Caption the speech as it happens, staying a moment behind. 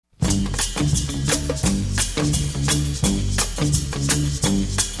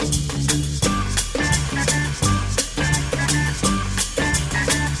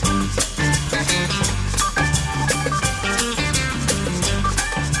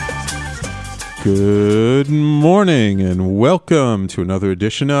Good morning and welcome to another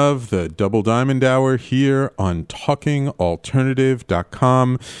edition of the Double Diamond Hour here on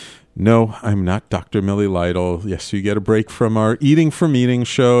TalkingAlternative.com. No, I'm not Dr. Millie Lytle. Yes, you get a break from our Eating from Eating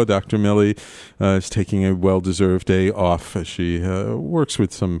show. Dr. Millie is taking a well-deserved day off as she works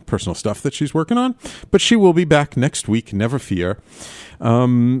with some personal stuff that she's working on. But she will be back next week, never fear.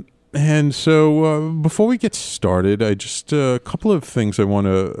 And so before we get started, I just a couple of things I want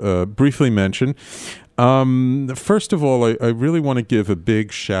to briefly mention. First of all, I really want to give a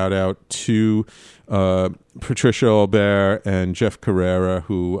big shout out to Patricia Albert and Jeff Carrera,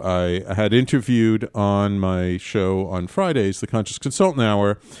 who I had interviewed on my show on Fridays, the Conscious Consultant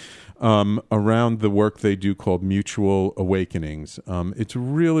Hour, around the work they do called Mutual Awakenings. It's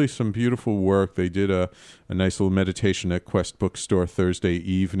really some beautiful work. They did a nice little meditation at Quest Bookstore Thursday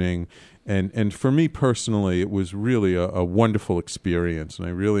evening. And for me personally, it was really a wonderful experience, and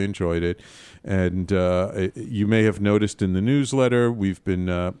I really enjoyed it. And you may have noticed in the newsletter, we've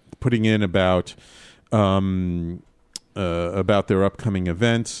been putting in about their upcoming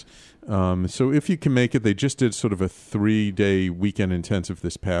events. So if you can make it, they just did sort of a 3-day weekend intensive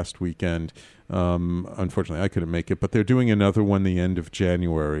this past weekend. Unfortunately, I couldn't make it, but they're doing another one the end of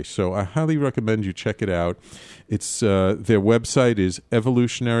January. So I highly recommend you check it out. It's their website is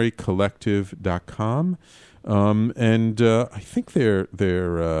evolutionarycollective.com. And I think their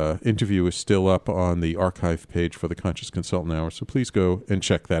interview is still up on the archive page for the Conscious Consultant Hour. So please go and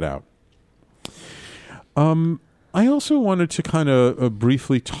check that out. I also wanted to kind of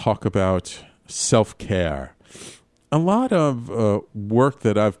briefly talk about self-care. A lot of work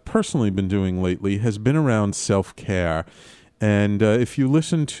that I've personally been doing lately has been around self-care. And if you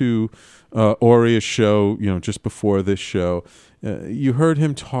listen to Oria's show, just before this show, you heard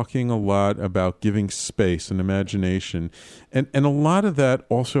him talking a lot about giving space and imagination. And a lot of that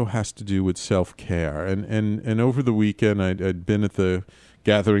also has to do with self-care. And over the weekend, I'd been at the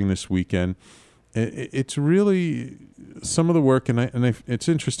gathering this weekend. It's really some of the work, and it's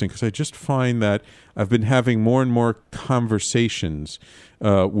interesting because I just find that I've been having more and more conversations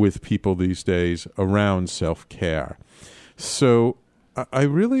with people these days around self-care. So I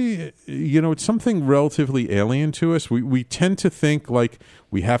really, it's something relatively alien to us. We tend to think like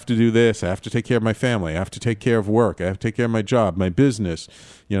we have to do this. I have to take care of my family. I have to take care of work. I have to take care of my job, my business.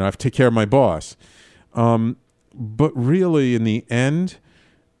 I have to take care of my boss. But really, in the end,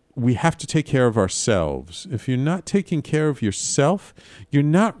 we have to take care of ourselves. If you're not taking care of yourself, you're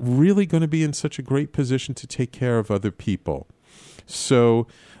not really going to be in such a great position to take care of other people. So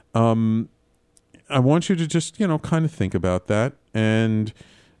I want you to just, kind of think about that and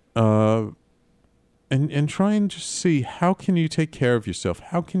try and just see, how can you take care of yourself?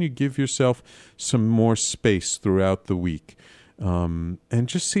 How can you give yourself some more space throughout the week? And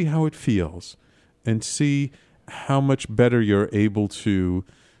just see how it feels and see how much better you're able to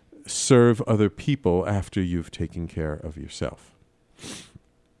serve other people after you've taken care of yourself.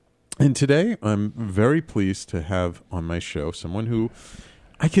 And today, I'm very pleased to have on my show someone who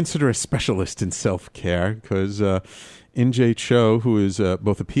I consider a specialist in self-care, because Injae Choe, who is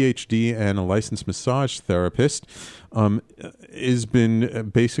both a PhD and a licensed massage therapist, has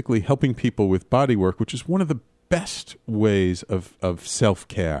been basically helping people with body work, which is one of the best ways of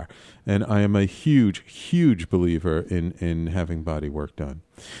self-care. And I am a huge, huge believer in having body work done.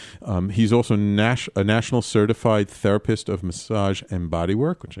 He's also a national certified therapist of massage and body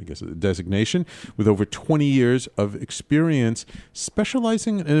work, which I guess is a designation, with over 20 years of experience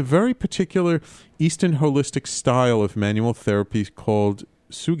specializing in a very particular Eastern holistic style of manual therapy called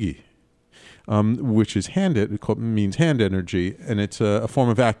Sugi. Which is means hand energy, and it's a form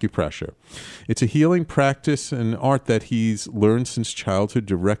of acupressure. It's a healing practice and art that he's learned since childhood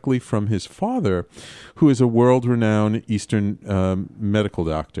directly from his father, who is a world-renowned Eastern medical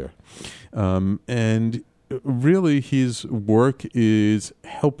doctor. And really, his work is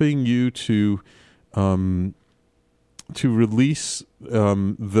helping you to release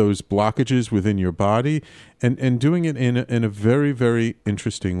those blockages within your body, and doing it in a very, very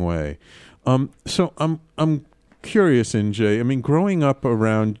interesting way. So I'm curious, Injae. I mean, growing up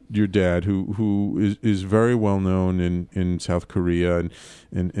around your dad, who is very well known in South Korea and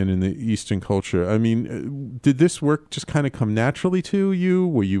in the Eastern culture. I mean, did this work just kind of come naturally to you?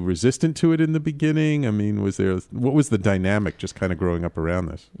 Were you resistant to it in the beginning? I mean, what was the dynamic just kind of growing up around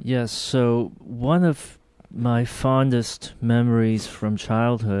this? Yes. So one of my fondest memories from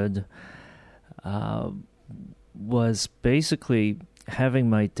childhood was basically having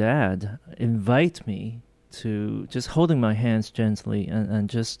my dad invite me to just holding my hands gently and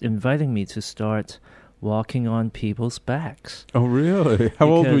just inviting me to start walking on people's backs. Oh, really? How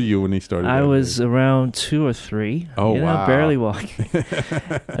old were you when he started? I was around 2 or 3. Oh, wow. Barely walking.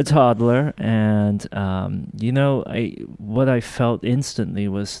 A toddler. And, what I felt instantly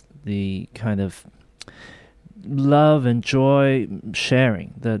was the kind of love and joy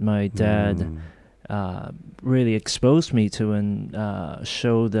sharing that my dad really exposed me to and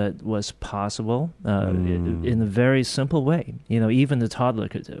showed that was possible in a very simple way. Even the toddler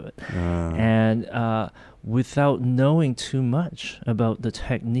could do it. And without knowing too much about the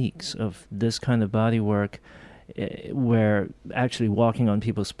techniques of this kind of body work, where actually walking on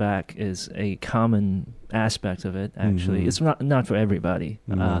people's back is a common aspect of it. Actually, it's not for everybody,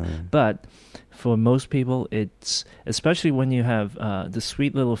 but for most people, it's, especially when you have the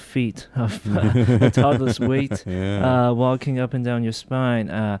sweet little feet of a toddler's weight walking up and down your spine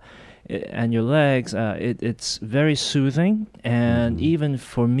and your legs. It's very soothing, and even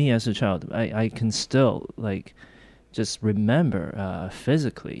for me as a child, I can still just remember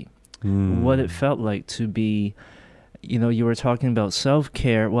physically what it felt like to be, you were talking about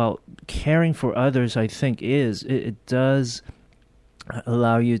self-care. Well, caring for others, I think, it does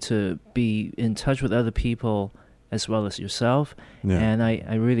allow you to be in touch with other people as well as yourself. Yeah. And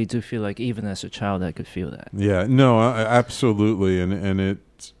I really do feel like even as a child, I could feel that. Yeah, no, absolutely. And it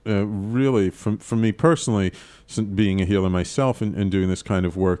really, for me personally, being a healer myself and doing this kind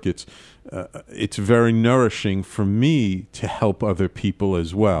of work, it's very nourishing for me to help other people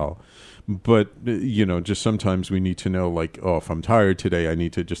as well. But, just sometimes we need to know, if I'm tired today, I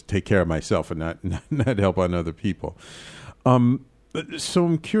need to just take care of myself and not help on other people. So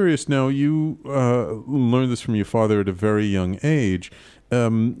I'm curious now, you learned this from your father at a very young age.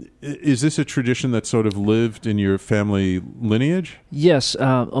 Is this a tradition that sort of lived in your family lineage? Yes,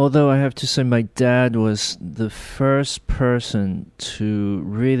 although I have to say my dad was the first person to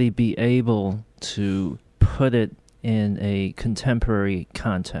really be able to put it in a contemporary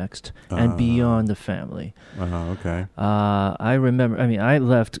context and beyond the family. Okay. I remember, I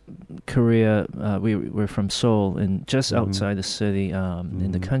left Korea, we were from Seoul, and just outside the city,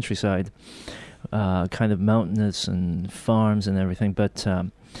 in the countryside, kind of mountainous and farms and everything. But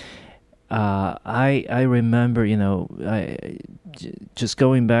I remember, just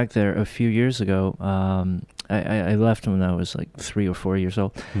going back there a few years ago. I left when I was 3 or 4 years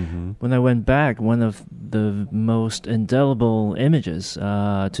old. When I went back, one of the most indelible images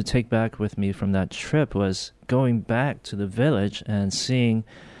to take back with me from that trip was going back to the village and seeing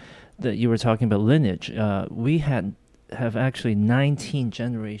that you were talking about lineage. We have actually 19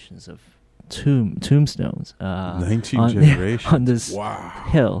 generations of tombstones. 19 generations on this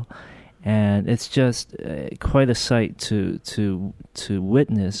hill. And it's just quite a sight to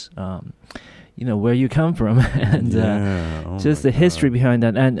witness. Where you come from, and just the history behind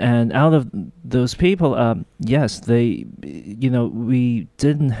that, and out of those people, yes, they, we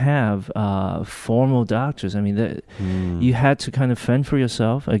didn't have formal doctors. You had to kind of fend for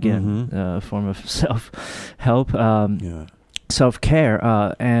yourself again, a form of self-help,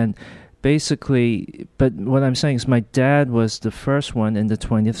 self-care, and basically. But what I'm saying is, my dad was the first one in the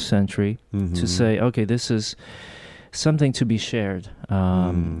 20th century to say, okay, this is something to be shared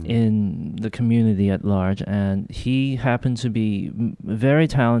in the community at large, and he happened to be very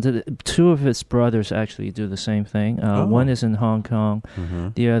talented. 2 of his brothers actually do the same thing. One is in Hong Kong,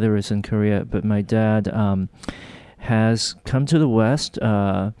 the other is in Korea. But my dad has come to the West.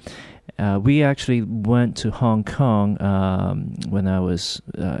 We actually went to Hong Kong when I was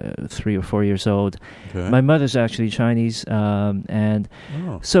 3 or 4 years old. Okay. My mother's actually Chinese, and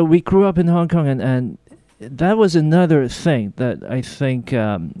so we grew up in Hong Kong, and that was another thing that I think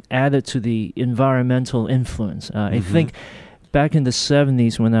added to the environmental influence. I think back in the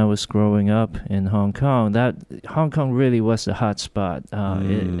 70s when I was growing up in Hong Kong, that Hong Kong really was the hot spot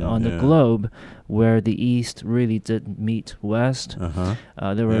on the globe, where the East really did meet West.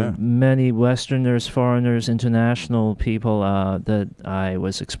 There were many Westerners, foreigners, international people that I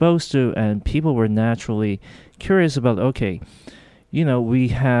was exposed to, and people were naturally curious about, okay, we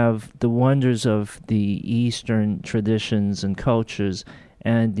have the wonders of the Eastern traditions and cultures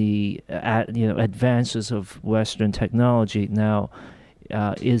and the advances of Western technology. Now,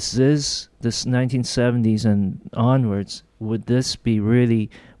 is this 1970s and onwards, will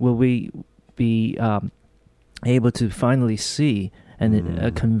we be able to finally see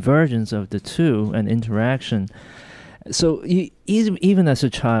a convergence of the two, an interaction? So even as a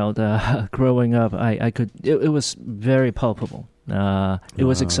child growing up, I could. It was very palpable. It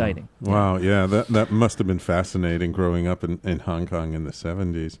was exciting. Wow, yeah, that must have been fascinating growing up in Hong Kong in the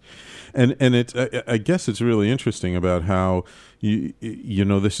 70s. And it's I guess it's really interesting about how you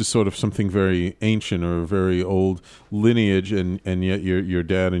know, this is sort of something very ancient or very old lineage, and yet your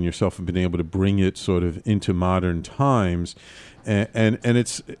dad and yourself have been able to bring it sort of into modern times. And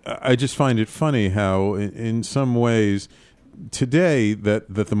it's, I just find it funny how in some ways today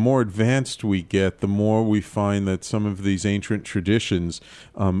that the more advanced we get, the more we find that some of these ancient traditions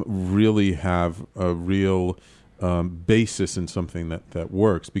really have a real basis in something that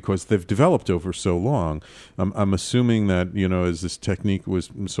works, because they've developed over so long. I'm assuming that, you know, as this technique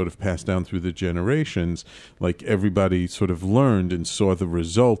was sort of passed down through the generations, like everybody sort of learned and saw the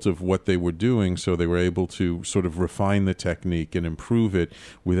result of what they were doing, so they were able to sort of refine the technique and improve it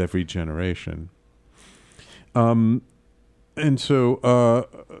with every generation. And so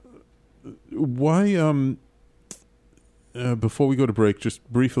why before we go to break, just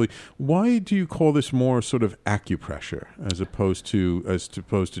briefly, why do you call this more sort of acupressure as opposed to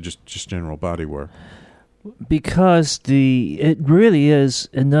just general body work? Because it really is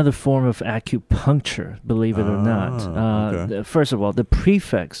another form of acupuncture, believe it or not. Okay. First of all, the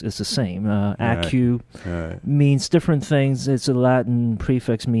prefix is the same. Acu means different things. It's a Latin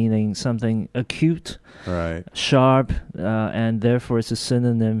prefix meaning something acute, sharp, and therefore it's a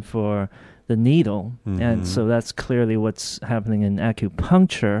synonym for the needle. Mm-hmm. And so that's clearly what's happening in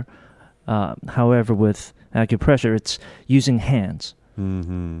acupuncture. However, with acupressure, it's using hands.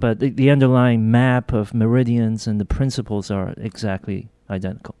 Mm-hmm. But the underlying map of meridians and the principles are exactly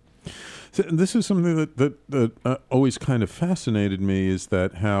identical. So this is something that always kind of fascinated me, is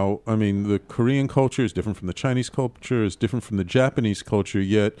that how, I mean, the Korean culture is different from the Chinese culture, is different from the Japanese culture,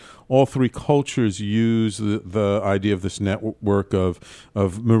 yet all three cultures use the idea of this network of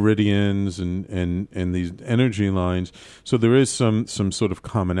meridians and these energy lines. So there is some sort of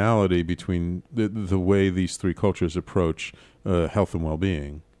commonality between the way these three cultures approach health and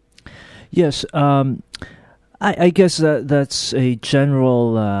well-being. Yes, I guess that's a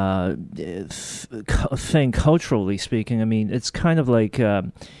general thing, culturally speaking. I mean, it's kind of like,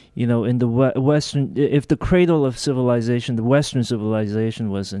 you know, in the Western, if the cradle of civilization, the Western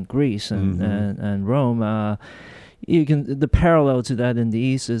civilization was in Greece and Rome, the parallel to that in the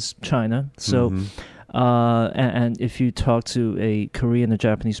East is China. So. Mm-hmm. And if you talk to a Korean or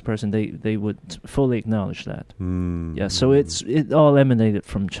Japanese person, they would fully acknowledge that. Mm. Yeah, so it all emanated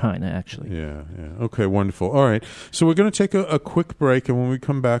from China, actually. Yeah. Okay, wonderful. All right, so we're going to take a quick break, and when we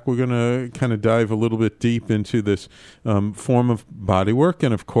come back, we're going to kind of dive a little bit deep into this form of body work.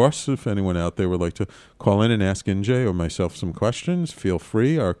 And of course, if anyone out there would like to call in and ask Injae or myself some questions, feel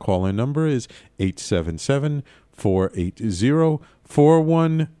free. Our call-in number is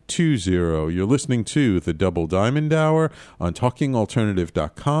 877-480-4120. You're listening to the Double Diamond Hour on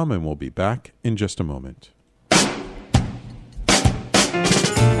TalkingAlternative.com, and we'll be back in just a moment.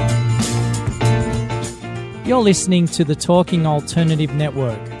 You're listening to the Talking Alternative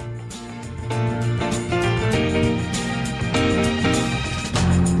Network.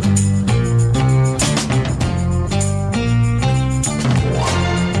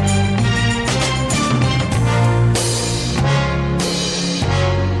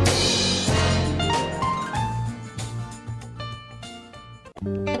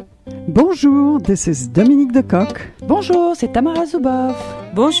 Bonjour, this is Dominique Decoq. Bonjour, c'est Tamara Zuboff.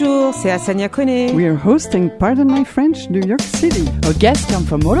 Bonjour, c'est Asania Kone. We are hosting Pardon My French, New York City. Our guests come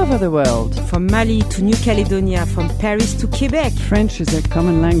from all over the world. From Mali to New Caledonia, from Paris to Quebec. French is a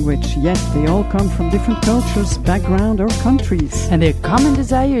common language, yet they all come from different cultures, background, or countries. And their common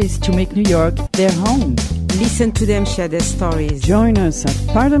desire is to make New York their home. Listen to them share their stories. Join us at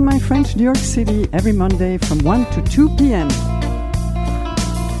Pardon My French, New York City every Monday from 1 to 2 p.m.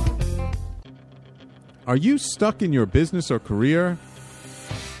 Are you stuck in your business or career?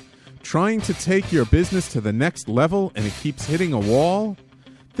 Trying to take your business to the next level and it keeps hitting a wall?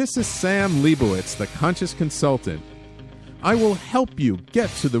 This is Sam Leibowitz, the Conscious Consultant. I will help you get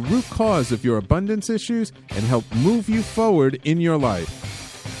to the root cause of your abundance issues and help move you forward in your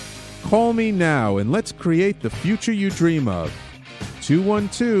life. Call me now and let's create the future you dream of.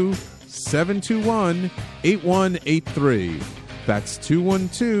 212-721-8183. That's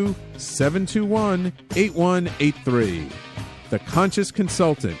 212-721-8183. The Conscious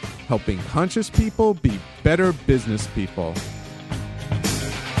Consultant, helping conscious people be better business people.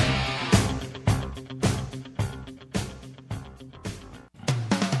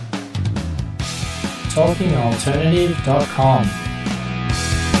 TalkingAlternative.com.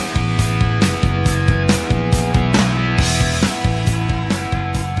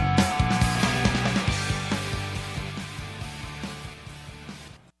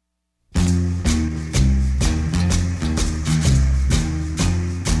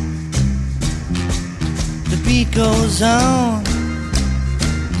 beat goes on.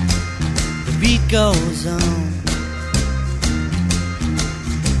 The beat goes on.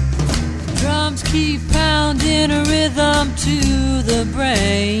 Drums keep pounding a rhythm to the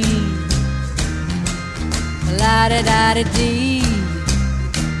brain. La-da-da-da-dee,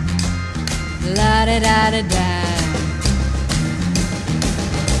 la-da-da-da-da.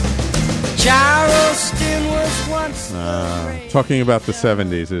 Charleston was once talking about the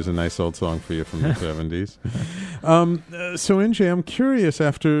 70s, there's a nice old song for you from the 70s. So, Injae, I'm curious,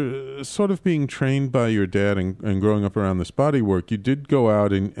 after sort of being trained by your dad and growing up around this body work, you did go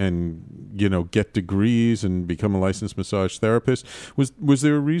out and you know, get degrees and become a licensed massage therapist. Was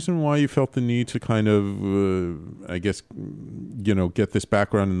there a reason why you felt the need to kind of, I guess, you know, get this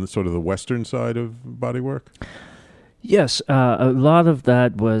background in the sort of the Western side of body work? Yes, a lot of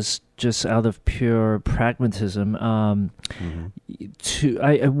that was just out of pure pragmatism. I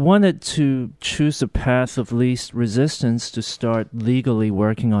wanted to choose the path of least resistance to start legally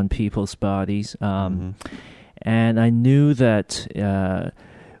working on people's bodies. And I knew that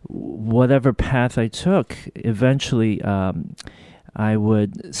whatever path I took, eventually I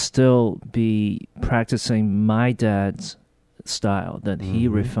would still be practicing my dad's style that he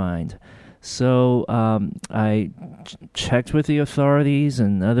refined. So I checked with the authorities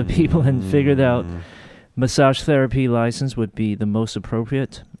and other people and figured out massage therapy license would be the most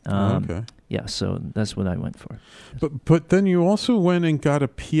appropriate. Okay. Yeah, so that's what I went for. But then you also went and got a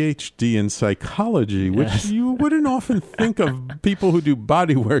PhD in psychology, which you wouldn't often think of people who do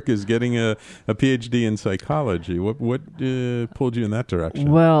body work as getting a PhD in psychology. What pulled you in that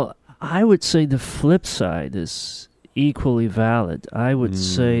direction? Well, I would say the flip side is equally valid. I would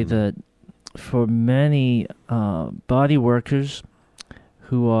say that for many body workers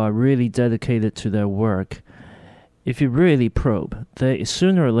who are really dedicated to their work, if you really probe, they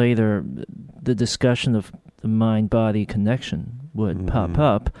sooner or later the discussion of the mind-body connection would pop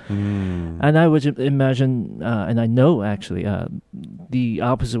up. And I would imagine, and I know actually, the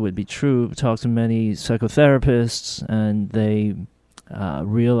opposite would be true. Talk to many psychotherapists, and they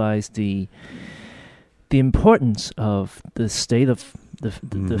realize the importance of the state of the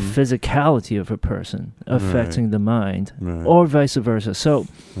physicality of a person affecting the mind, or vice versa. So,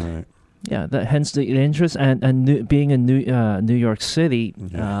 yeah, that hence the interest and being in New York City.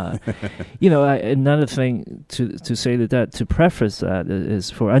 You know, another thing to say to preface that is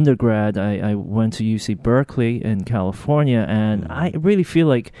for undergrad, I went to UC Berkeley in California, and I really feel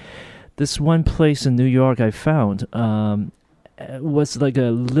like this one place in New York I found was like a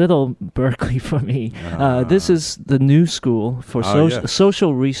little Berkeley for me. This is the New School for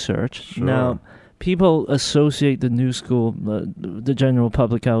Social Research. Sure. Now, people associate the New School, the general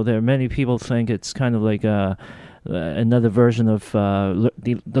public out there, many people think it's kind of like another version of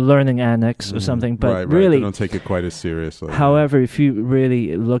the Learning Annex or something, but really they don't take it quite as seriously. However, if you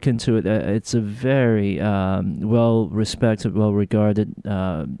really look into it, it's a very well-respected, well-regarded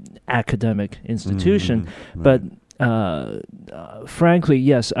academic institution. But frankly,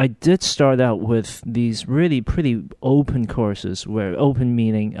 yes, I did start out with these really pretty open courses, where open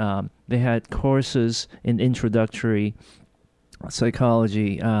meaning they had courses in introductory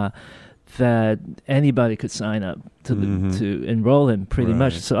psychology that anybody could sign up to enroll in pretty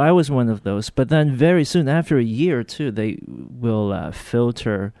much. So I was one of those. But then very soon, after a year or two, they will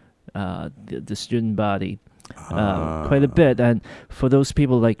filter the student body quite a bit. And for those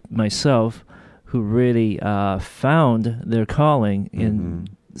people like myself who really found their calling in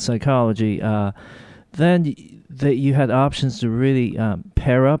psychology, then you had options to really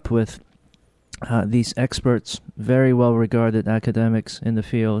pair up with these experts, very well-regarded academics in the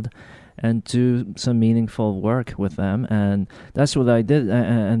field, and do some meaningful work with them. And that's what I did.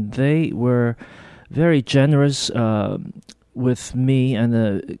 And they were very generous with me and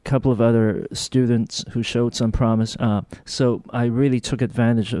a couple of other students who showed some promise. So I really took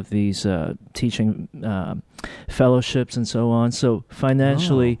advantage of these teaching fellowships and so on. So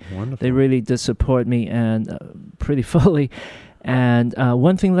financially, they really did support me, and pretty fully. And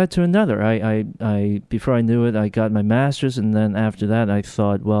one thing led to another. I before I knew it, I got my master's, and then after that, I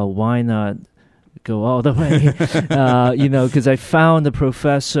thought, well, why not go all the way? You know, because I found a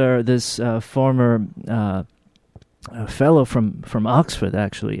professor, this former a fellow from Oxford,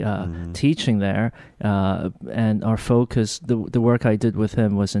 actually, teaching there, and our focus, the work I did with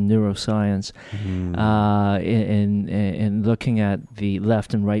him was in neuroscience, in looking at the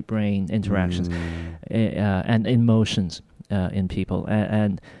left and right brain interactions and emotions in people,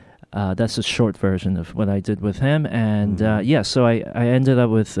 and That's a short version of what I did with him. And so I ended up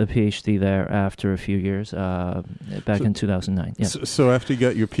with a PhD there after a few years, back in 2009. Yeah. So after you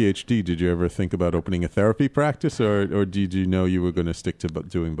got your PhD, did you ever think about opening a therapy practice, or did you know you were going to stick to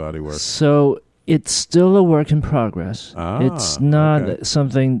doing body work? So it's still a work in progress. It's not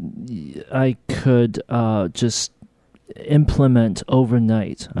something I could just implement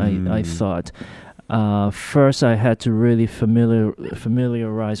overnight, I thought. First, I had to really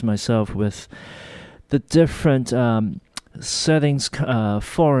familiarize myself with the different settings,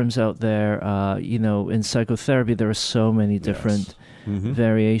 forums out there. In psychotherapy, there are so many different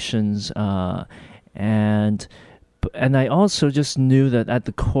variations, and I also just knew that at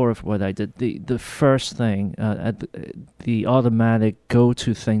the core of what I did, the first thing, the automatic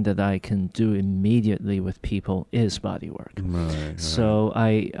go-to thing that I can do immediately with people is body work. Right. So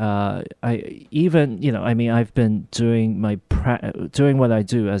I even, I've been doing doing what I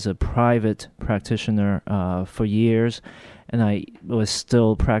do as a private practitioner for years, and I was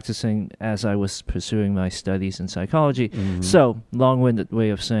still practicing as I was pursuing my studies in psychology. So, long-winded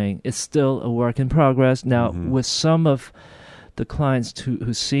way of saying, it's still a work in progress. Now, with some of the clients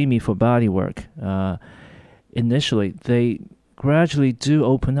who see me for body work, initially, they gradually do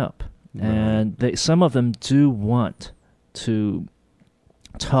open up. Right. And some of them do want to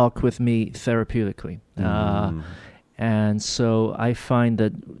talk with me therapeutically. And so I find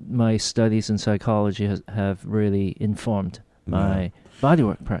that my studies in psychology have really informed my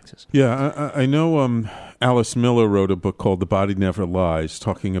bodywork practice. Yeah, I know Alice Miller wrote a book called The Body Never Lies,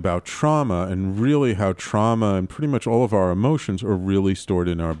 talking about trauma and really how trauma and pretty much all of our emotions are really stored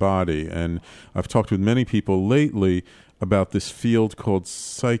in our body. And I've talked with many people lately about this field called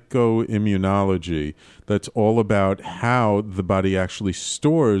psychoimmunology that's all about how the body actually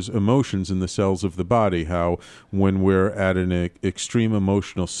stores emotions in the cells of the body, how when we're at an extreme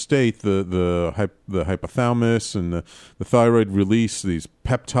emotional state, the hypothalamus and the thyroid release these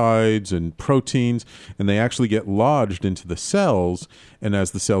peptides and proteins, and they actually get lodged into the cells, and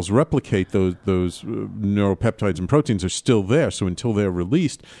as the cells replicate, those neuropeptides and proteins are still there. So until they're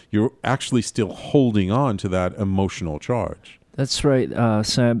released, you're actually still holding on to that emotional charge. That's right,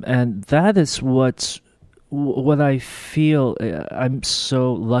 Sam, and that is what I feel. I'm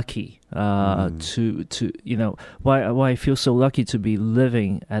so lucky to why I feel so lucky to be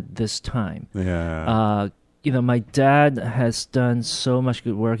living at this time. Yeah. My dad has done so much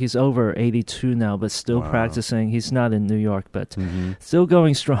good work. He's over 82 now, but still practicing. He's not in New York, but still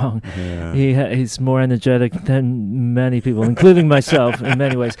going strong. Yeah. He's more energetic than many people, including myself in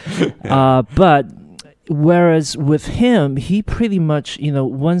many ways. But whereas with him, he pretty much,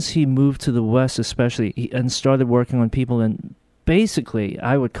 once he moved to the West especially, and started working on people, and basically,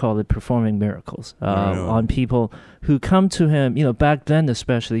 I would call it performing miracles on people who come to him. Back then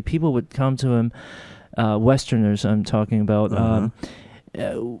especially, people would come to him, Westerners I'm talking about,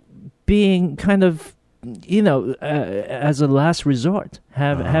 being kind of, as a last resort,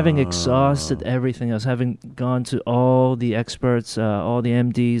 having exhausted everything else, having gone to all the experts, all the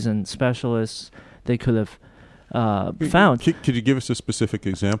MDs and specialists they could have found. Could you give us a specific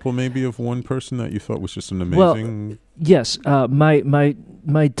example maybe of one person that you thought was just an amazing... Well, yes.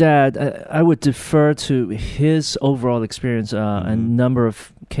 My dad, I would defer to his overall experience and number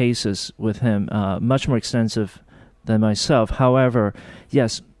of cases with him, much more extensive than myself. However,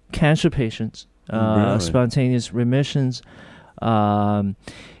 yes, cancer patients, spontaneous remissions,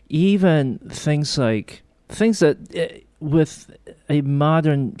 even things that with a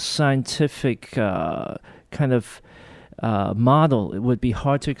modern scientific kind of model, it would be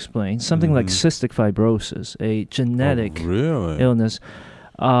hard to explain. Something like cystic fibrosis, a genetic illness.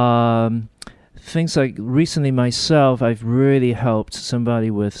 Things like recently myself, I've really helped somebody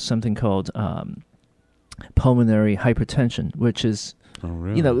with something called pulmonary hypertension, which is,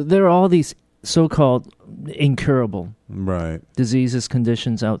 there are all these so-called incurable diseases,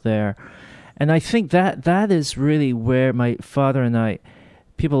 conditions out there. And I think that is really where my father and I,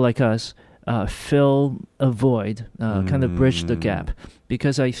 people like us, fill a void, kind of bridge the gap.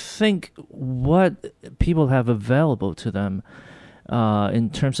 Because I think what people have available to them in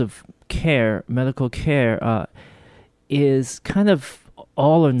terms of care, medical care, is kind of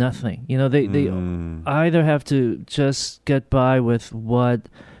all or nothing. They either have to just get by with what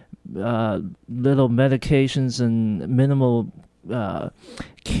little medications and minimal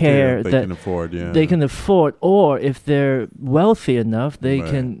care they that can afford, they can afford, or if they're wealthy enough, they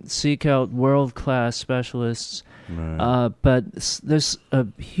can seek out world-class specialists. But there's a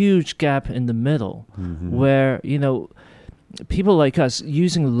huge gap in the middle where, people like us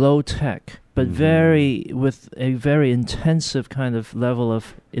using low tech but with a very intensive kind of level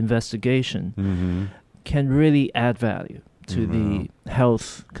of investigation, can really add value to the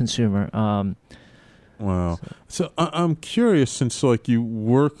health consumer. Wow. So I'm curious, since like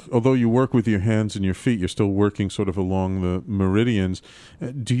although you work with your hands and your feet, you're still working sort of along the meridians.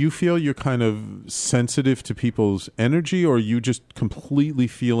 Do you feel you're kind of sensitive to people's energy, or are you just completely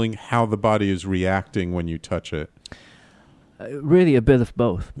feeling how the body is reacting when you touch it? Really a bit of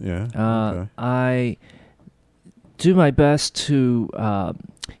both. Yeah. Okay. I do my best to,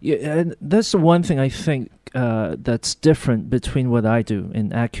 and that's the one thing I think that's different between what I do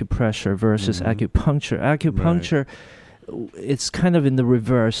in acupressure versus acupuncture. Acupuncture, it's kind of in the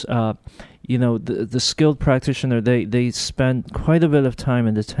reverse. The skilled practitioner, they spend quite a bit of time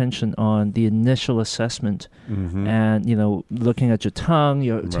and attention on the initial assessment, and looking at your tongue,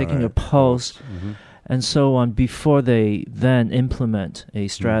 you're taking your pulse, and so on, before they then implement a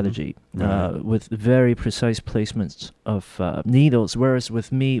strategy with very precise placements of needles. Whereas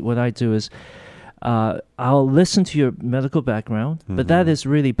with me, what I do is I'll listen to your medical background, but that is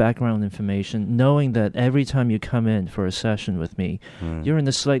really background information, knowing that every time you come in for a session with me, you're in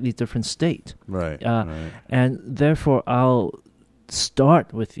a slightly different state. Right. And therefore, I'll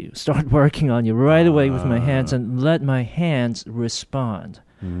start working on you right away with my hands, and let my hands respond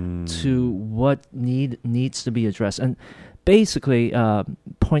to what needs to be addressed. And basically,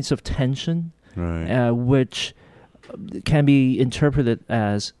 points of tension, which can be interpreted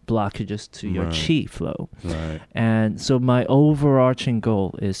as blockages to your chi flow. Right. And so my overarching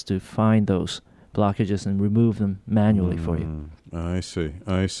goal is to find those blockages and remove them manually for you. I see.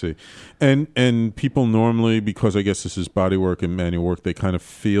 And people normally, because I guess this is body work and manual work, they kind of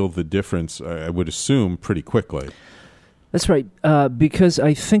feel the difference, I would assume, pretty quickly. That's right. Because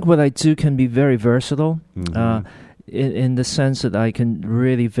I think what I do can be very versatile. In the sense that I can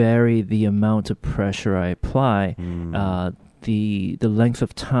really vary the amount of pressure I apply, the length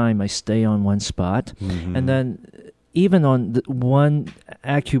of time I stay on one spot, and then even on one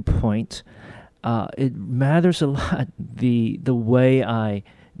acupoint, it matters a lot the way I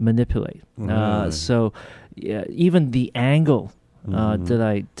manipulate. So even the angle that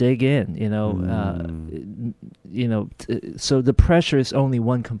I dig in, so the pressure is only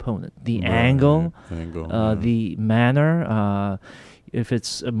one component. The angle, the manner, if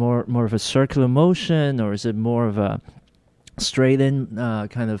it's more of a circular motion, or is it more of a straight in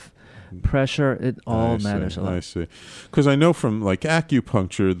kind of pressure, it all matters a lot. I see. Because I know from like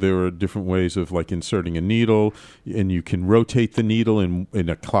acupuncture, there are different ways of like inserting a needle, and you can rotate the needle in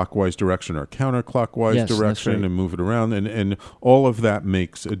a clockwise direction or counterclockwise direction and move it around. And all of that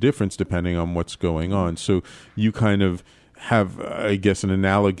makes a difference depending on what's going on. So you kind of have, I guess, an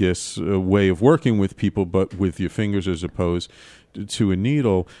analogous way of working with people, but with your fingers as opposed to a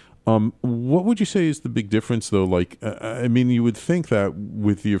needle. What would you say is the big difference, though? Like, I mean, you would think that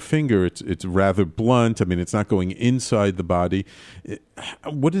with your finger, it's rather blunt. I mean, it's not going inside the body.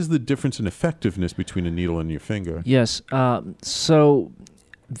 What is the difference in effectiveness between a needle and your finger? Yes. So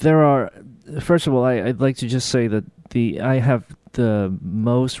there are. First of all, I'd like to just say that I have the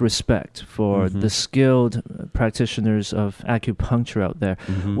most respect for the skilled practitioners of acupuncture out there.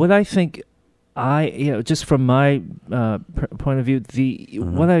 What I think. Just from my point of view,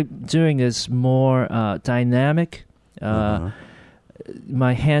 what I'm doing is more dynamic.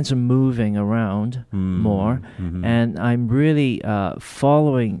 My hands are moving around more, and I'm really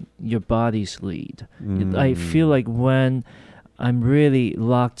following your body's lead. I feel like when I'm really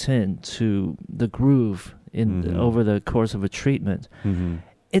locked into the groove over the course of a treatment,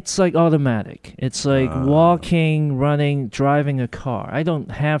 it's like automatic. It's like walking, running, driving a car. I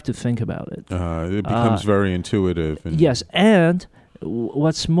don't have to think about it. It becomes very intuitive. Yes, and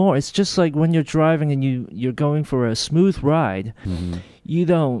what's more, it's just like when you're driving and you're going for a smooth ride, you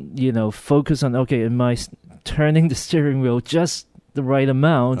don't, focus on, okay, am I turning the steering wheel just the right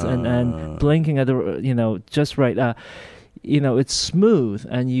amount and blinking at the, just right. It's smooth,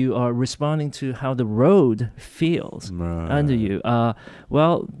 and you are responding to how the road feels under you.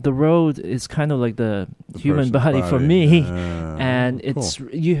 Well, the road is kind of like the human body for me, and it's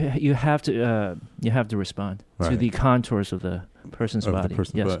you have to respond to the contours of the person's body.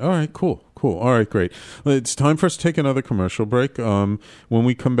 Yes. All right, cool. All right, great. It's time for us to take another commercial break. When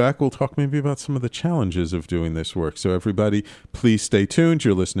we come back, we'll talk maybe about some of the challenges of doing this work. So everybody, please stay tuned.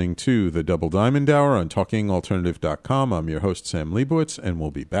 You're listening to the Double Diamond Hour on TalkingAlternative.com. I'm your host, Sam Leibowitz, and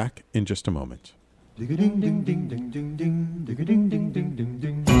we'll be back in just a moment. You're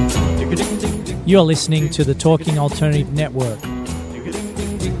listening to the Talking Alternative Network.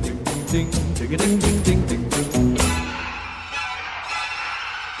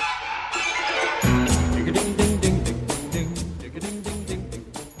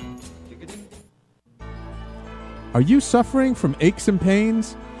 Are you suffering from aches and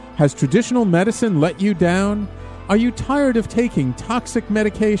pains? Has traditional medicine let you down? Are you tired of taking toxic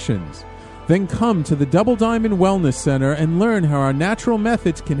medications? Then come to the Double Diamond Wellness Center and learn how our natural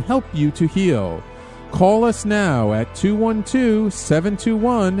methods can help you to heal. Call us now at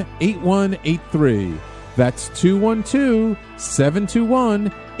 212-721-8183. That's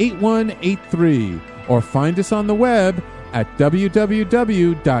 212-721-8183. Or find us on the web at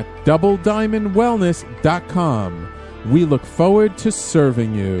www.doublediamondwellness.com. We look forward to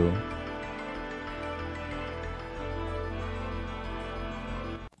serving you.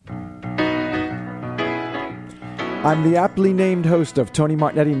 I'm the aptly named host of Tony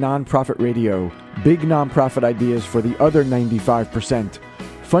Martignetti Nonprofit Radio. Big nonprofit ideas for the other 95%.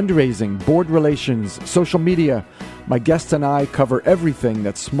 Fundraising, board relations, social media. My guests and I cover everything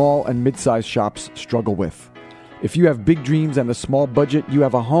that small and mid-sized shops struggle with. If you have big dreams and a small budget, you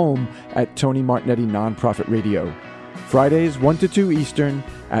have a home at Tony Martignetti Nonprofit Radio. Fridays 1 to 2 Eastern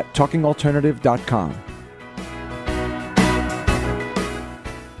at talkingalternative.com.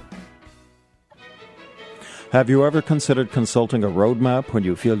 Have you ever considered consulting a roadmap when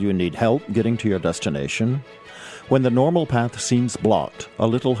you feel you need help getting to your destination? When the normal path seems blocked, a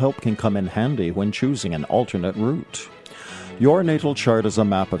little help can come in handy when choosing an alternate route. Your natal chart is a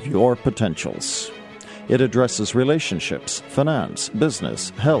map of your potentials. It addresses relationships, finance,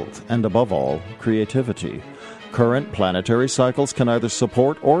 business, health, and above all, creativity. Current planetary cycles can either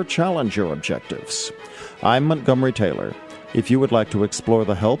support or challenge your objectives. I'm Montgomery Taylor. If you would like to explore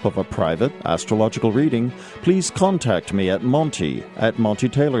the help of a private astrological reading, please contact me at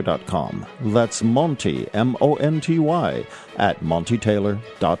monty@montytaylor.com. That's Monty, M-O-N-T-Y, at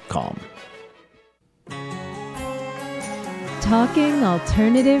montytaylor.com. Talking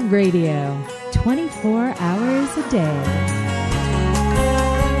Alternative Radio, 24 hours a day.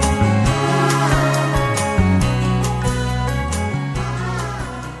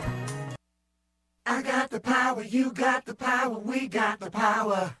 I got the power, you got the power, we got the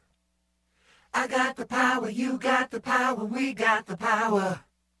power. I got the power, you got the power, we got the power.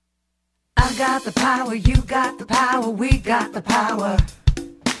 I got the power, you got the power, we got the power.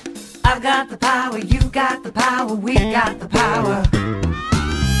 I got the power, you got the power, we got the power.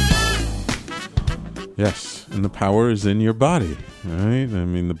 Yes, and the power is in your body, right? I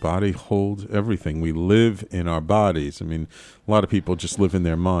mean, the body holds everything. We live in our bodies. I mean, a lot of people just live in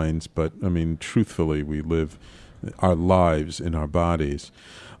their minds, but, I mean, truthfully, we live our lives in our bodies.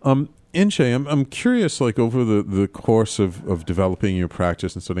 Injae, I'm curious, like, over the course of developing your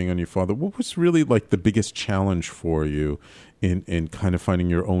practice and studying on your father, what was really, like, the biggest challenge for you in kind of finding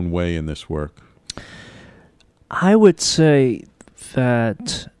your own way in this work? I would say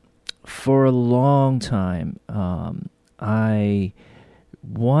that for a long time, I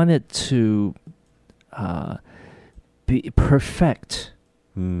wanted to perfect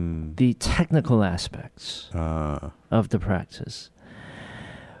the technical aspects of the practice,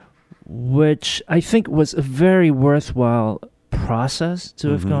 which I think was a very worthwhile process to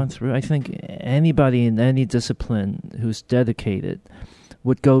have gone through. I think anybody in any discipline who's dedicated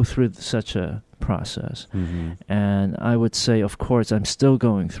would go through such a process. And I would say, of course, I'm still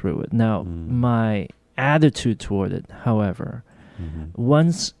going through it. Now, my attitude toward it, however,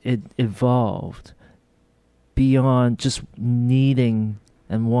 once it evolved beyond just needing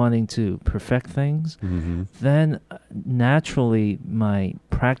and wanting to perfect things, then naturally my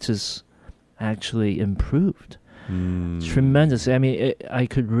practice actually improved. Tremendous. I mean, I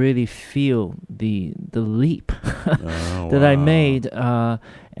could really feel the leap that I made,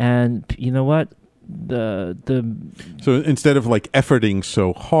 and you know what? So instead of like efforting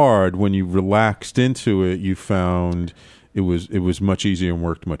so hard, when you relaxed into it, you found it was much easier and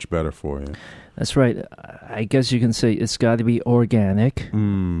worked much better for you. That's right. I guess you can say it's got to be organic.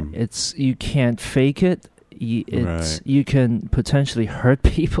 You can't fake it. You can potentially hurt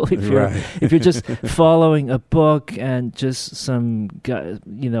people if you're just following a book and just some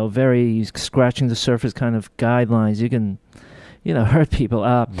very scratching the surface kind of guidelines. You can hurt people.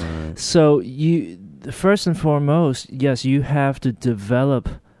 So first and foremost, yes, you have to develop,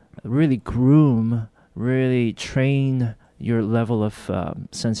 really groom, really train your level of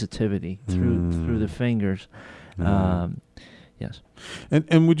sensitivity through the fingers. Yes.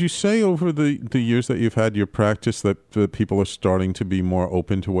 And would you say over the years that you've had your practice that people are starting to be more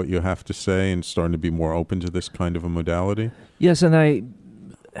open to what you have to say and starting to be more open to this kind of a modality? Yes, and I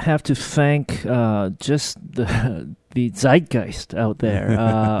have to thank just the zeitgeist out there.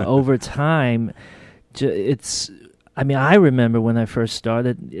 Over time, I remember when I first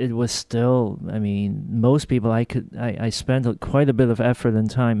started, it was still, most people I spent quite a bit of effort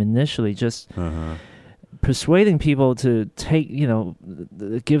and time initially just persuading people to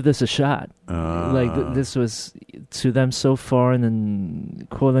give this a shot. This was to them so foreign and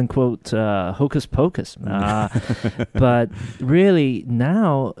quote unquote hocus pocus. But really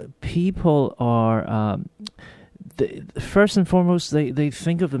now people are first and foremost they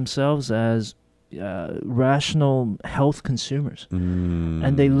think of themselves as rational health consumers,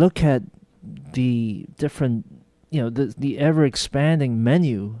 and they look at the different, the ever expanding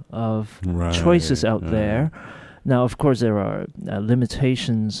menu of choices out there. Now, of course, there are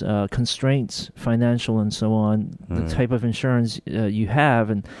limitations, constraints, financial and so on, the type of insurance you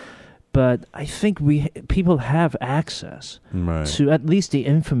have, but I think people have access to at least the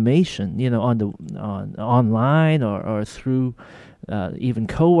information, on online or through even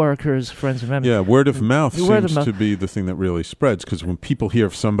coworkers, friends and family. Yeah, word of mouth seems to be the thing that really spreads, because when people hear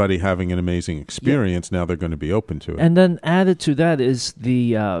of somebody having an amazing experience, now they're going to be open to it. And then added to that is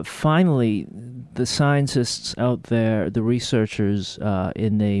finally the scientists out there, the researchers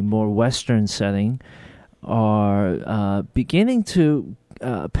in a more Western setting are beginning to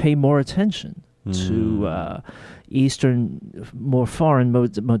pay more attention to Eastern, more foreign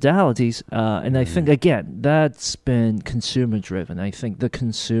modalities. And I think, again, that's been consumer-driven. I think the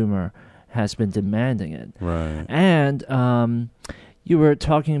consumer has been demanding it. Right. And you were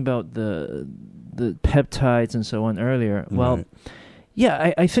talking about the peptides and so on earlier. Well,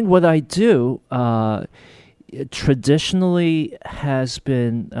 yeah, I think what I do traditionally has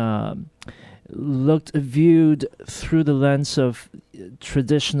been viewed through the lens of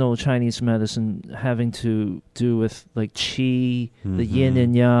traditional Chinese medicine, having to do with like qi, the yin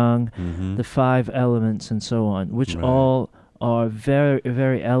and yang, the 5 elements and so on, which all are very,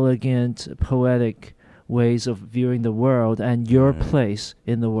 very elegant, poetic ways of viewing the world and your place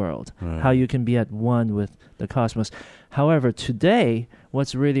in the world, how you can be at one with the cosmos. However, today,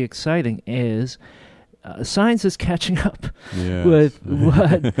 what's really exciting is science is catching up with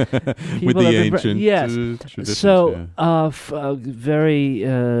what people with the have ancient traditions. So, a very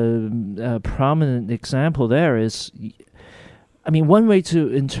prominent example there is, one way to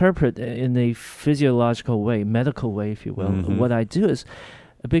interpret in a physiological way, medical way, if you will, what I do is,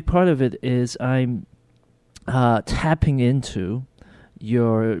 a big part of it is I'm tapping into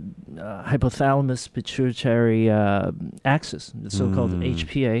your hypothalamus pituitary axis, the so-called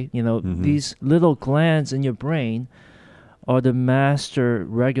HPA. These little glands in your brain are the master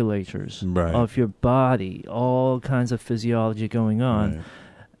regulators of your body, all kinds of physiology going on.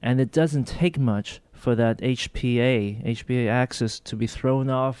 And it doesn't take much for that HPA axis to be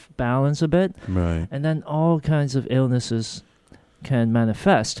thrown off balance a bit. And then all kinds of illnesses can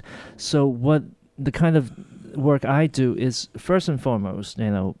manifest. So what the kind of work I do is first and foremost,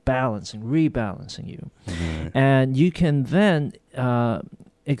 rebalancing you. And you can then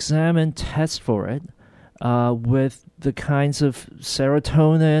examine, test for it with the kinds of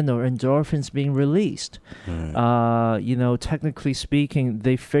serotonin or endorphins being released. Technically speaking,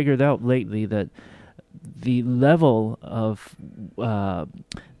 they figured out lately that the level of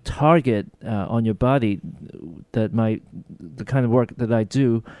target on your body that the kind of work that I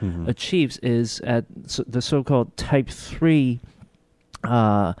do achieves is at the so-called type 3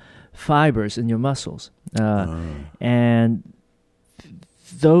 fibers in your muscles. And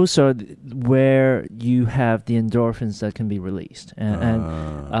those are where you have the endorphins that can be released. And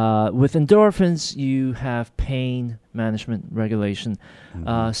with endorphins, you have pain management, regulation.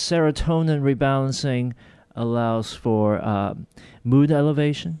 Serotonin rebalancing allows for mood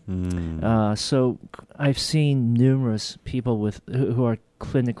elevation. So I've seen numerous people who are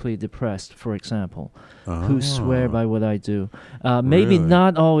clinically depressed, for example, who swear by what I do. Maybe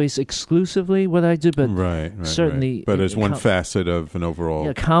not always exclusively what I do, but certainly. But as one facet of an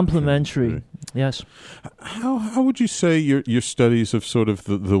overall complementary. Yes. How would you say your studies of sort of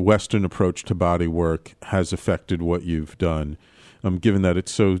the Western approach to body work has affected what you've done? Given that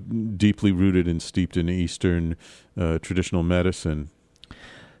it's so deeply rooted and steeped in Eastern traditional medicine?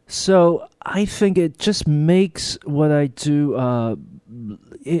 So I think it just makes what I do,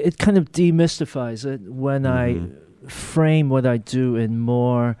 it kind of demystifies it when I frame what I do in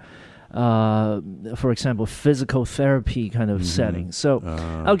more, for example, physical therapy kind of setting. So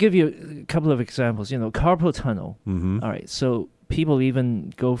I'll give you a couple of examples. Carpal tunnel. All right, so people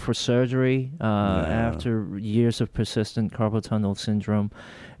even go for surgery after years of persistent carpal tunnel syndrome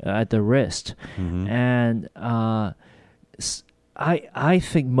at the wrist. And I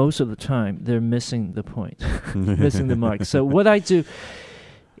think most of the time they're missing the point, missing the mark. So what I do,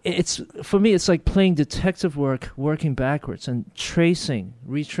 for me, it's like playing detective work, working backwards and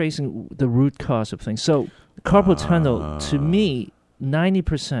retracing the root cause of things. So carpal tunnel, to me,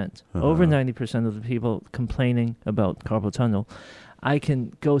 90%, over 90% of the people complaining about carpal tunnel, I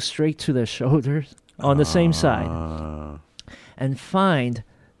can go straight to their shoulders on the same side and find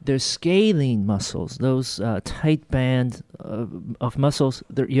their scalene muscles, those tight band of muscles.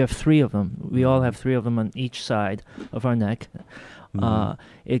 You have 3 of them. We all have 3 of them on each side of our neck.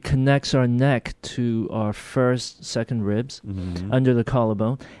 It connects our neck to our first, second ribs under the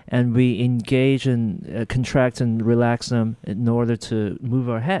collarbone, and we engage and contract and relax them in order to move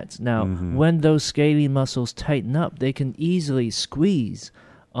our heads. Now, when those scalene muscles tighten up, they can easily squeeze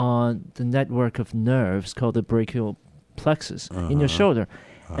on the network of nerves called the brachial plexus in your shoulder,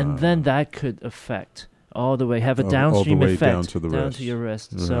 and then that could affect all the way, have a downstream effect down to your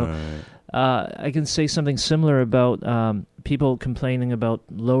wrist. Right. So I can say something similar about people complaining about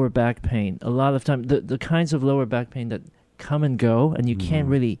lower back pain. A lot of time, the kinds of lower back pain that come and go, and you can't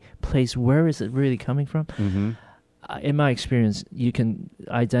really place where is it really coming from. In my experience, you can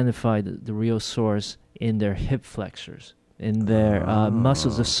identify the real source in their hip flexors, in their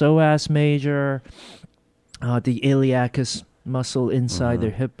muscles, the psoas major, the iliacus muscle inside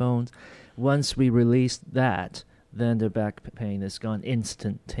their hip bones. Once we release that, then their back pain is gone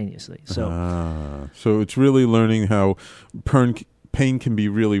instantaneously. So it's really learning how pain can be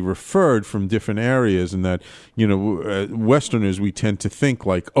really referred from different areas, and that, Westerners, we tend to think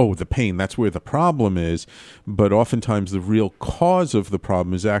like, oh, the pain, that's where the problem is. But oftentimes the real cause of the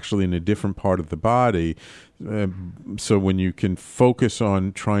problem is actually in a different part of the body. So when you can focus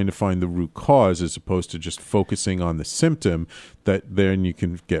on trying to find the root cause as opposed to just focusing on the symptom, that then you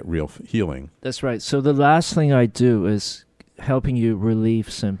can get real healing. That's right. So the last thing I do is helping you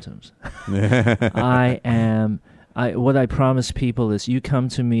relieve symptoms. What I promise people is you come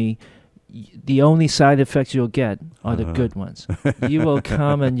to me, the only side effects you'll get are the good ones. You will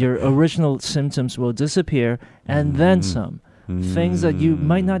come and your original symptoms will disappear and then some. Things that you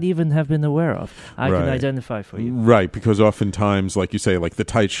might not even have been aware of, I can identify for you. Right, because oftentimes, like you say, like the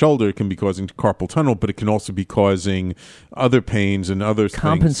tight shoulder can be causing carpal tunnel, but it can also be causing other pains and other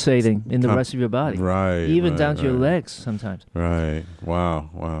compensating in the rest of your body. Right. Even down to your legs sometimes. Right.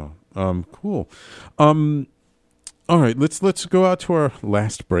 Wow. Cool. All right, let's go out to our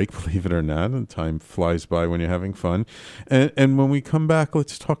last break, believe it or not, and time flies by when you're having fun. And when we come back,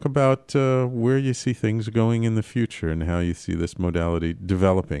 let's talk about where you see things going in the future and how you see this modality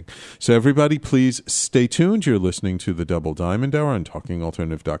developing. So everybody, please stay tuned. You're listening to the Double Diamond Hour on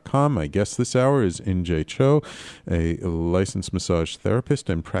TalkingAlternative.com. My guest this hour is Injae Choe, a licensed massage therapist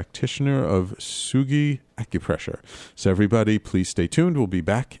and practitioner of Sugi Acupressure. So everybody, please stay tuned. We'll be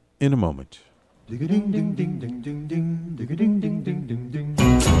back in a moment. You're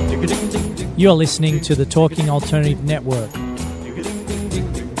listening to the Talking Alternative Network.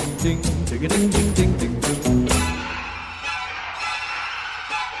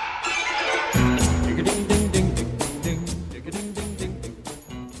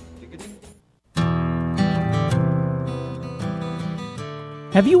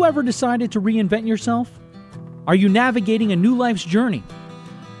 Have you ever decided to reinvent yourself? Are you navigating a new life's journey?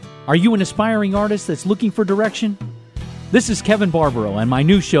 Are you an aspiring artist that's looking for direction? This is Kevin Barbaro, and my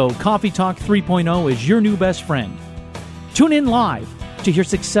new show, Coffee Talk 3.0, is your new best friend. Tune in live to hear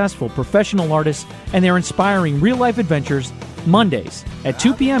successful professional artists and their inspiring real-life adventures Mondays at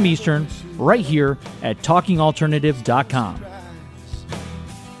 2 p.m. Eastern, right here at TalkingAlternative.com.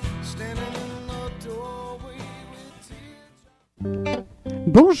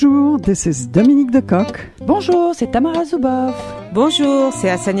 Bonjour, this is Dominique Decoq. Bonjour, c'est Tamara Zuboff. Bonjour, c'est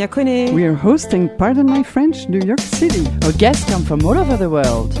Asania Kone. We are hosting Pardon My French, New York City. Our guests come from all over the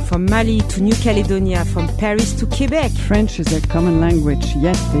world. From Mali to New Caledonia, from Paris to Quebec. French is a common language,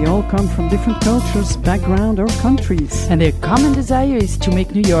 yet they all come from different cultures, background, or countries. And their common desire is to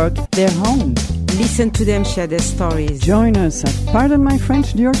make New York their home. Listen to them share their stories. Join us at Pardon My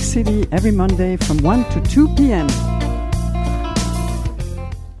French, New York City every Monday from 1 to 2 p.m.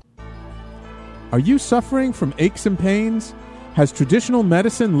 Are you suffering from aches and pains? Has traditional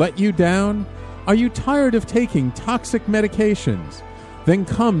medicine let you down? Are you tired of taking toxic medications? Then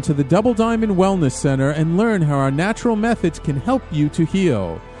come to the Double Diamond Wellness Center and learn how our natural methods can help you to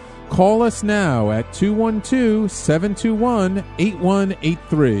heal. Call us now at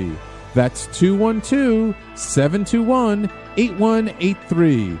 212-721-8183. That's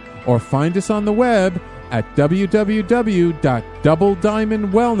 212-721-8183. Or find us on the web at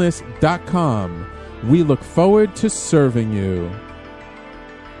www.doublediamondwellness.com. We look forward to serving you.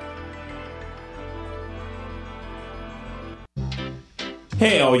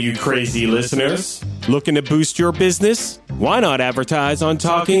 Hey, all you crazy listeners. Looking to boost your business? Why not advertise on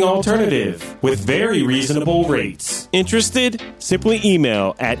Talking Alternative with very reasonable rates? Interested? Simply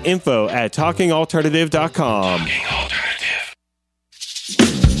email at info@talkingalternative.com. Talking Alternative.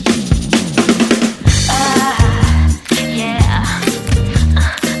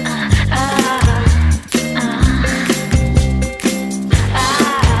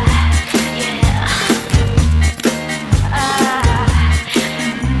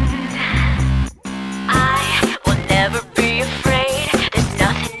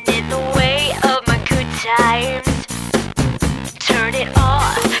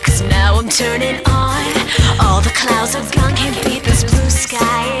 Turning on, all the clouds are gone, can't beat this blue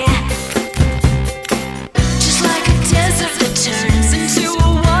sky. Just like a desert that turns into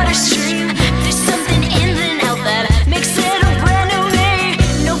a water stream, there's something in and out that makes it a brand new me.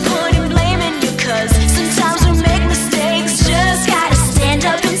 No point in blaming you, cause sometimes we make mistakes. Just gotta stand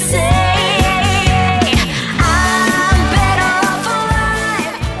up and say, I'm better off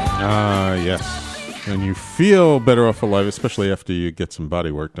alive. Yes. And you feel better off alive, especially after you get some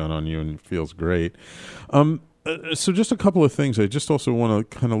body work done on you, and it feels great. So just a couple of things. I just also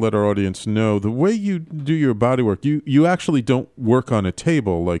want to kind of let our audience know the way you do your body work. You actually don't work on a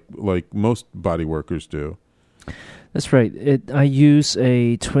table like most body workers do. That's right. I use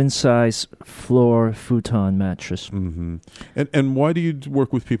a twin-size floor futon mattress. Mm-hmm. And why do you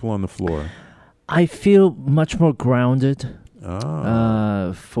work with people on the floor? I feel much more grounded.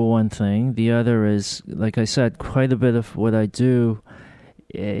 For one thing. The other is, like I said, quite a bit of what I do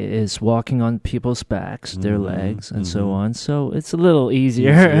is walking on people's backs, their legs, and so on. So it's a little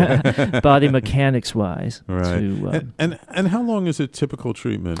easier, body mechanics wise. Right. And how long is a typical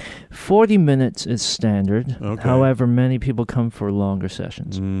treatment? 40 minutes is standard. Okay. However, many people come for longer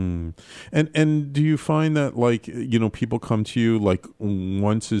sessions. And do you find that, like, people come to you like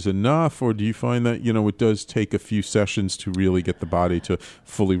once is enough, or do you find that, it does take a few sessions to really get the body to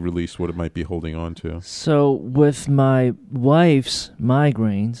fully release what it might be holding on to? So with my wife's migraines,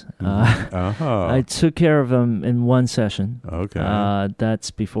 I took care of them in one session. Okay.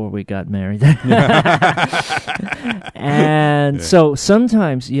 That's before we got married. And so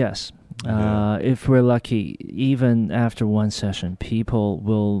sometimes, yes, if we're lucky, even after one session, people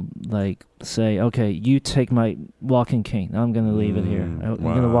will say, okay, you take my walking cane. I'm going to leave it here. I'm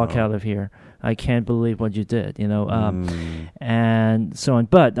going to walk out of here. I can't believe what you did, and so on.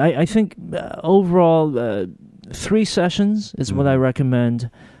 But I think overall, 3 sessions is what I recommend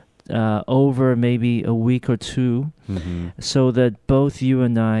over maybe a week or two, so that both you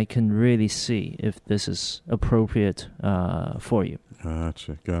and I can really see if this is appropriate for you.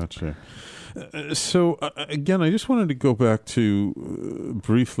 Gotcha. So again, I just wanted to go back to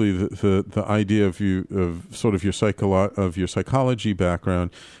briefly the idea of your psychology background,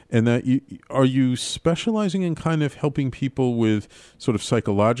 and that are you specializing in kind of helping people with sort of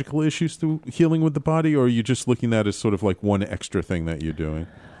psychological issues through healing with the body, or are you just looking at it as sort of like one extra thing that you're doing?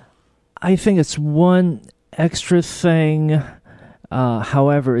 I think it's one extra thing.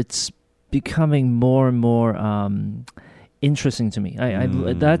 However, it's becoming more and more interesting to me.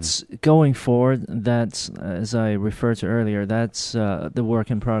 That's going forward. That's, as I referred to earlier, that's the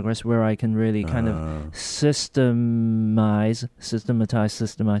work in progress where I can really kind of systemize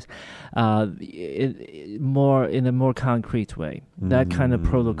more in a more concrete way. That kind of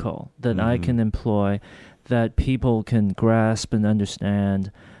protocol that I can employ, that people can grasp and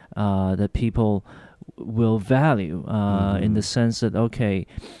understand, that people will value, in the sense that, okay,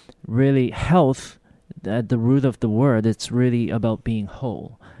 really health, at the root of the word, it's really about being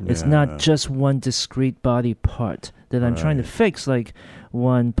whole. It's not just one discrete body part that I'm trying to fix, like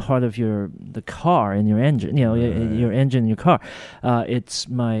one part of the car in your engine, your engine in your car. It's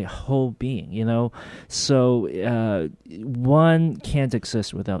my whole being, So one can't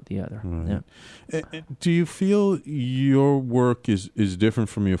exist without the other. Right. Yeah. Do you feel your work is different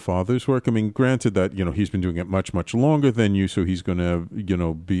from your father's work? I mean, granted that, he's been doing it much, much longer than you, so he's going to,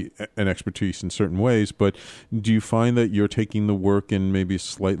 be an expertise in certain ways. But do you find that you're taking the work in maybe a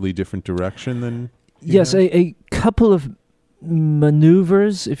slightly different direction than... Yes, a couple of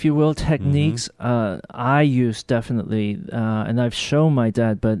maneuvers, if you will, techniques, I use definitely, and I've shown my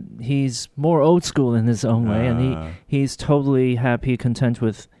dad, but he's more old school in his own way, and he's totally happy, content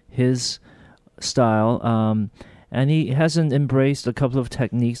with his style, and he hasn't embraced a couple of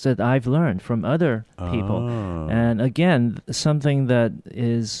techniques that I've learned from other people. And again, something that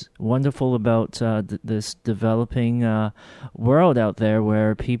is wonderful about this developing world out there,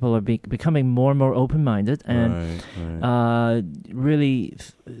 where people are becoming more and more open-minded and really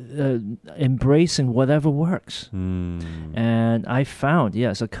embracing whatever works. And I found,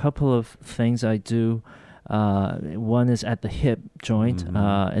 yes, a couple of things I do One is at the hip joint,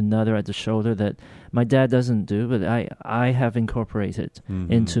 another at the shoulder that my dad doesn't do, but I have incorporated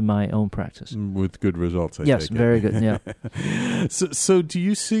into my own practice. With good results, I Yes, take it. very good, yeah. So do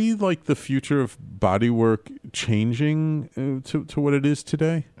you see like the future of bodywork changing to what it is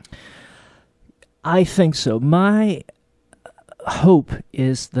today? I think so. My hope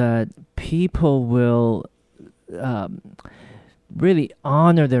is that people will really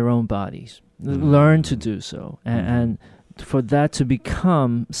honor their own bodies, learn to do so, and for that to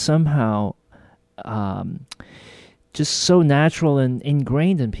become somehow just so natural and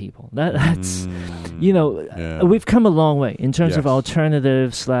ingrained in people. That's, we've come a long way in terms of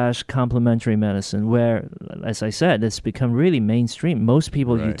alternative / complementary medicine, where, as I said, it's become really mainstream. Most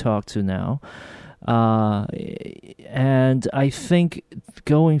people you talk to now. And I think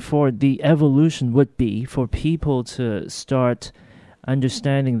going forward, the evolution would be for people to start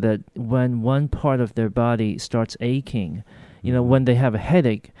understanding that when one part of their body starts aching, when they have a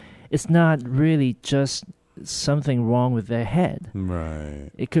headache, it's not really just something wrong with their head. Right.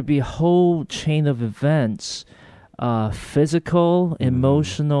 It could be a whole chain of events, physical,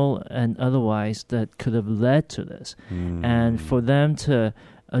 emotional, and otherwise, that could have led to this. And for them to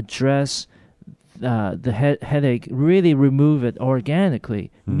address the headache, really remove it organically,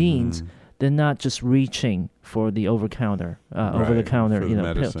 means they're not just reaching for the over-the-counter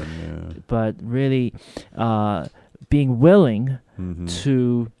medicine, pill, but really being willing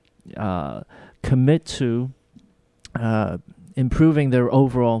to commit to improving their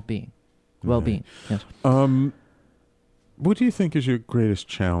overall well-being. Yes. What do you think is your greatest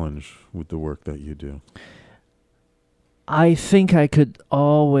challenge with the work that you do? I think I could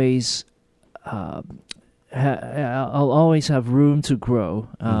always I'll always have room to grow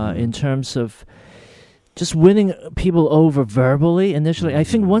in terms of just winning people over verbally initially. I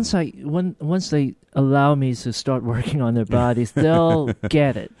think once they allow me to start working on their bodies, they'll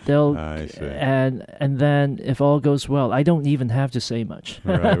get it. I see. And then if all goes well, I don't even have to say much.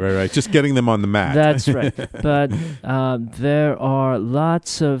 Right. Just getting them on the mat. That's right. But there are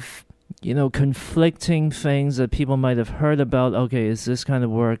lots of conflicting things that people might have heard about. Okay, is this kind of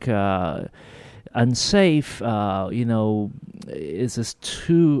work unsafe? Is this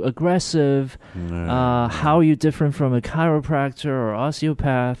too aggressive? How are you different from a chiropractor or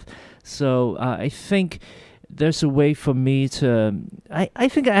osteopath? So I think there's a way for me to... I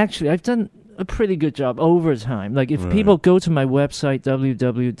think I've done a pretty good job over time. Like if people go to my website,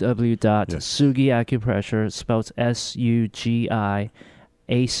 www.Sugi Acupressure, spelled SUGI,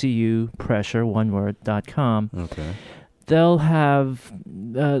 ACU pressure, one word.com. Okay. They'll have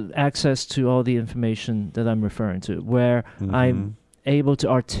access to all the information that I'm referring to, where I'm able to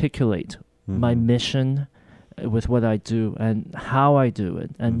articulate my mission with what I do and how I do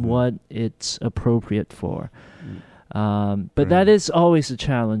it and what it's appropriate for. But that is always a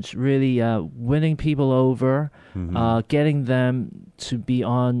challenge, really winning people over, getting them to be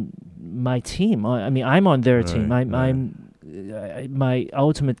on my team. I mean, I'm on their team. My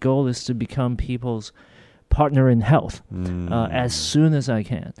ultimate goal is to become people's partner in health as soon as I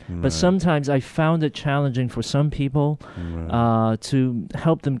can. But sometimes I found it challenging for some people to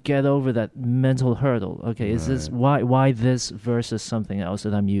help them get over that mental hurdle. Okay, is this why this versus something else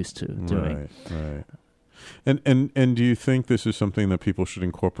that I'm used to doing? Right. And do you think this is something that people should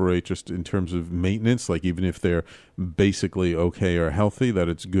incorporate just in terms of maintenance? Like even if they're basically okay or healthy, that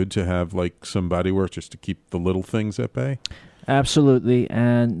it's good to have like some body work just to keep the little things at bay? Absolutely.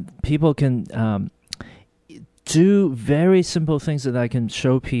 And people can do very simple things that I can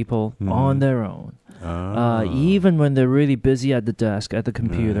show people on their own. Even when they're really busy at the desk, at the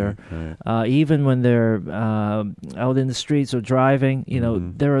computer, even when they're out in the streets or driving,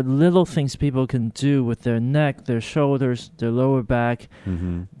 there are little things people can do with their neck, their shoulders, their lower back,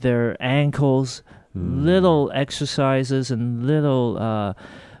 their ankles, little exercises and little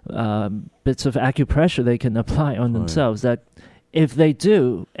bits of acupressure they can apply on themselves that if they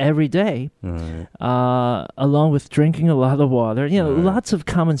do every day, along with drinking a lot of water, lots of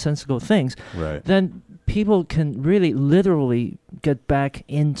commonsensical things, then people can really literally get back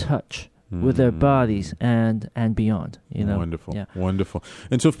in touch with their bodies and beyond. Wonderful. Yeah. Wonderful.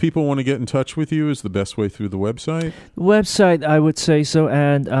 And so if people want to get in touch with you, is the best way through the website? The website, I would say so.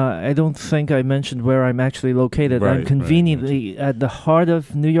 And I don't think I mentioned where I'm actually located. I'm conveniently at the heart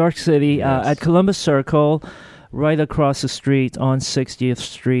of New York City, at Columbus Circle, right across the street on 60th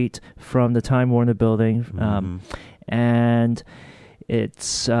Street from the Time Warner building. And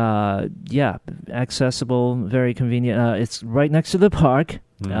it's, accessible, very convenient. It's right next to the park.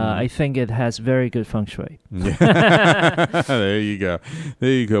 I think it has very good feng shui. There you go.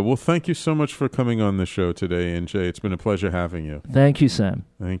 There you go. Well, thank you so much for coming on the show today, Injae. It's been a pleasure having you. Thank you, Sam.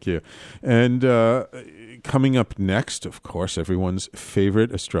 Thank you. And coming up next, of course, everyone's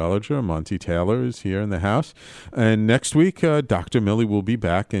favorite astrologer, Monty Taylor, is here in the house. And next week, Dr. Millie will be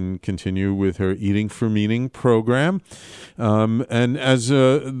back and continue with her Eating for Meaning program. And as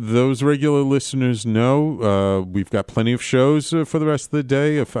those regular listeners know, we've got plenty of shows for the rest of the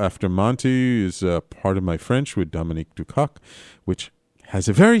day. After Monty is Part of My French with Dominique Ducoq, which has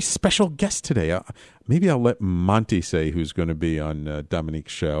a very special guest today. Maybe I'll let Monty say who's going to be on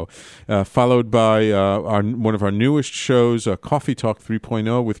Dominique's show. Followed by one of our newest shows, Coffee Talk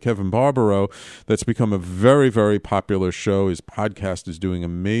 3.0 with Kevin Barbaro. That's become a very, very popular show. His podcast is doing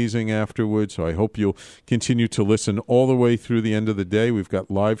amazing afterwards, so I hope you'll continue to listen all the way through the end of the day. We've got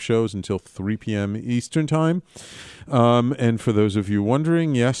live shows until 3 p.m. Eastern Time. And for those of you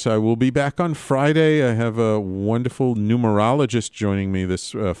wondering, yes, I will be back on Friday. I have a wonderful numerologist joining me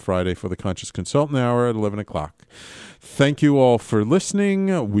this Friday for the Conscious Consultant Hour at 11 o'clock. Thank you all for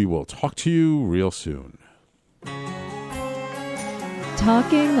listening. We will talk to you real soon.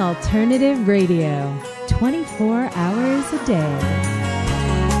 Talking Alternative Radio, 24 hours a day.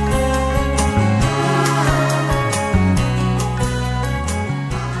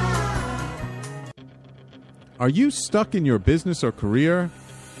 Are you stuck in your business or career?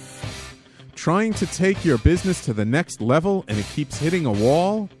 Trying to take your business to the next level and it keeps hitting a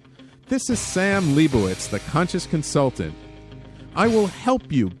wall? This is Sam Leibowitz, the Conscious Consultant. I will help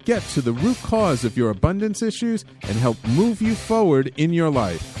you get to the root cause of your abundance issues and help move you forward in your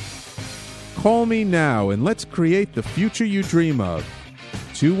life. Call me now and let's create the future you dream of.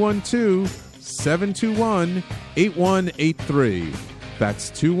 212-721-8183.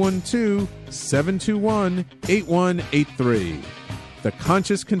 That's 212-721-8183. The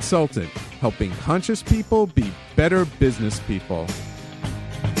Conscious Consultant, helping conscious people be better business people.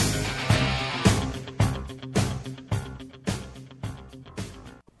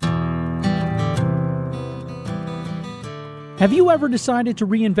 Have you ever decided to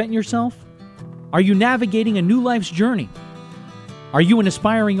reinvent yourself? Are you navigating a new life's journey? Are you an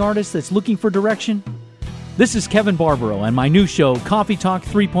aspiring artist that's looking for direction? This is Kevin Barbaro, and my new show, Coffee Talk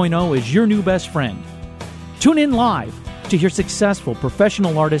 3.0, is your new best friend. Tune in live to hear successful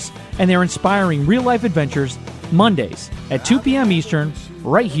professional artists and their inspiring real-life adventures Mondays at 2 p.m. Eastern,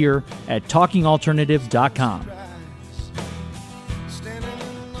 right here at TalkingAlternative.com.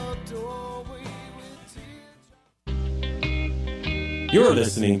 You're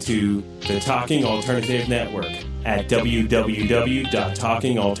listening to the Talking Alternative Network at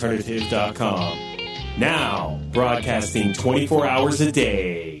www.talkingalternative.com. Now, broadcasting 24 hours a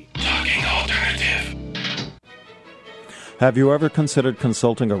day. Talking Alternative. Have you ever considered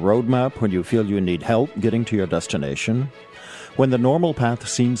consulting a roadmap when you feel you need help getting to your destination? When the normal path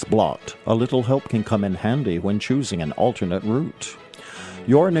seems blocked, a little help can come in handy when choosing an alternate route.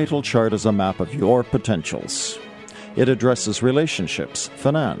 Your natal chart is a map of your potentials. It addresses relationships,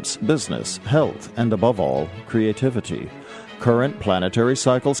 finance, business, health, and above all, creativity. Current planetary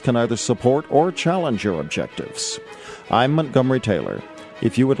cycles can either support or challenge your objectives. I'm Montgomery Taylor.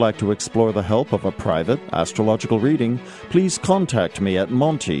 If you would like to explore the help of a private astrological reading, please contact me at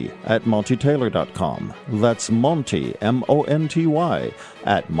monty@montytaylor.com. That's Monty, M-O-N-T-Y,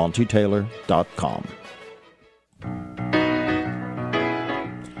 at montytaylor.com.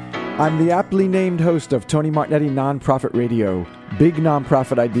 I'm the aptly named host of Tony Martignetti Nonprofit Radio. Big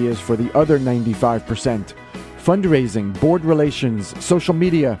nonprofit ideas for the other 95%. Fundraising, board relations, social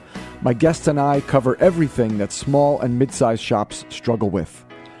media. My guests and I cover everything that small and mid-sized shops struggle with.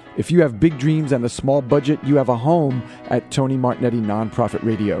 If you have big dreams and a small budget, you have a home at Tony Martignetti Nonprofit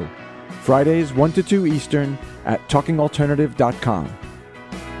Radio. Fridays 1 to 2 Eastern at TalkingAlternative.com.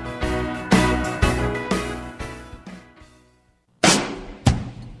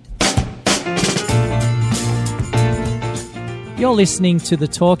 You're listening to the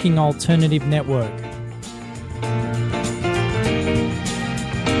Talking Alternative Network.